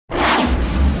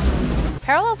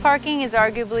Parallel parking is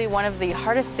arguably one of the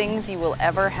hardest things you will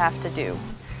ever have to do.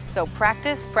 So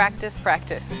practice, practice,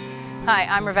 practice. Hi,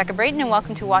 I'm Rebecca Brayton and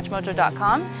welcome to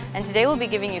WatchMojo.com, and today we'll be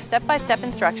giving you step-by-step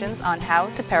instructions on how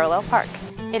to parallel park.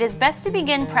 It is best to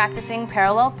begin practicing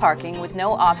parallel parking with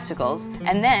no obstacles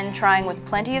and then trying with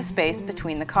plenty of space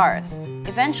between the cars.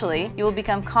 Eventually, you will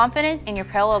become confident in your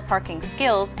parallel parking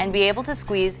skills and be able to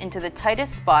squeeze into the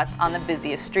tightest spots on the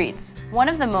busiest streets. One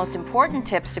of the most important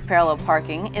tips to parallel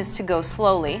parking is to go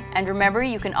slowly, and remember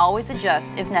you can always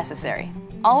adjust if necessary.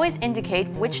 Always indicate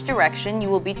which direction you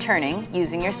will be turning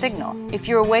using your signal. If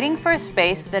you are waiting for a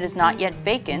space that is not yet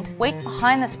vacant, wait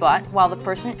behind the spot while the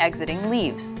person exiting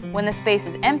leaves. When the space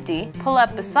is empty, pull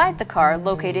up beside the car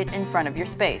located in front of your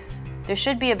space. There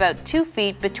should be about 2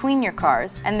 feet between your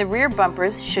cars, and the rear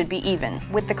bumpers should be even.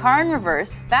 With the car in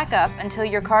reverse, back up until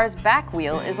your car's back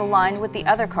wheel is aligned with the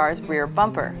other car's rear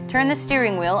bumper. Turn the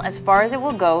steering wheel as far as it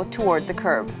will go toward the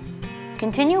curb.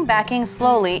 Continue backing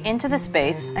slowly into the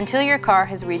space until your car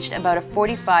has reached about a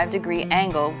 45-degree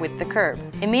angle with the curb.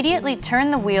 Immediately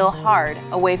turn the wheel hard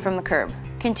away from the curb.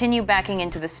 Continue backing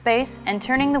into the space and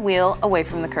turning the wheel away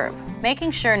from the curb.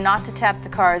 Making sure not to tap the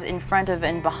cars in front of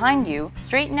and behind you,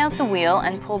 straighten out the wheel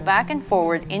and pull back and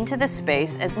forward into the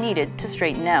space as needed to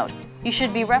straighten out. You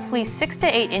should be roughly 6 to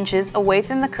 8 inches away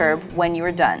from the curb when you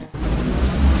are done.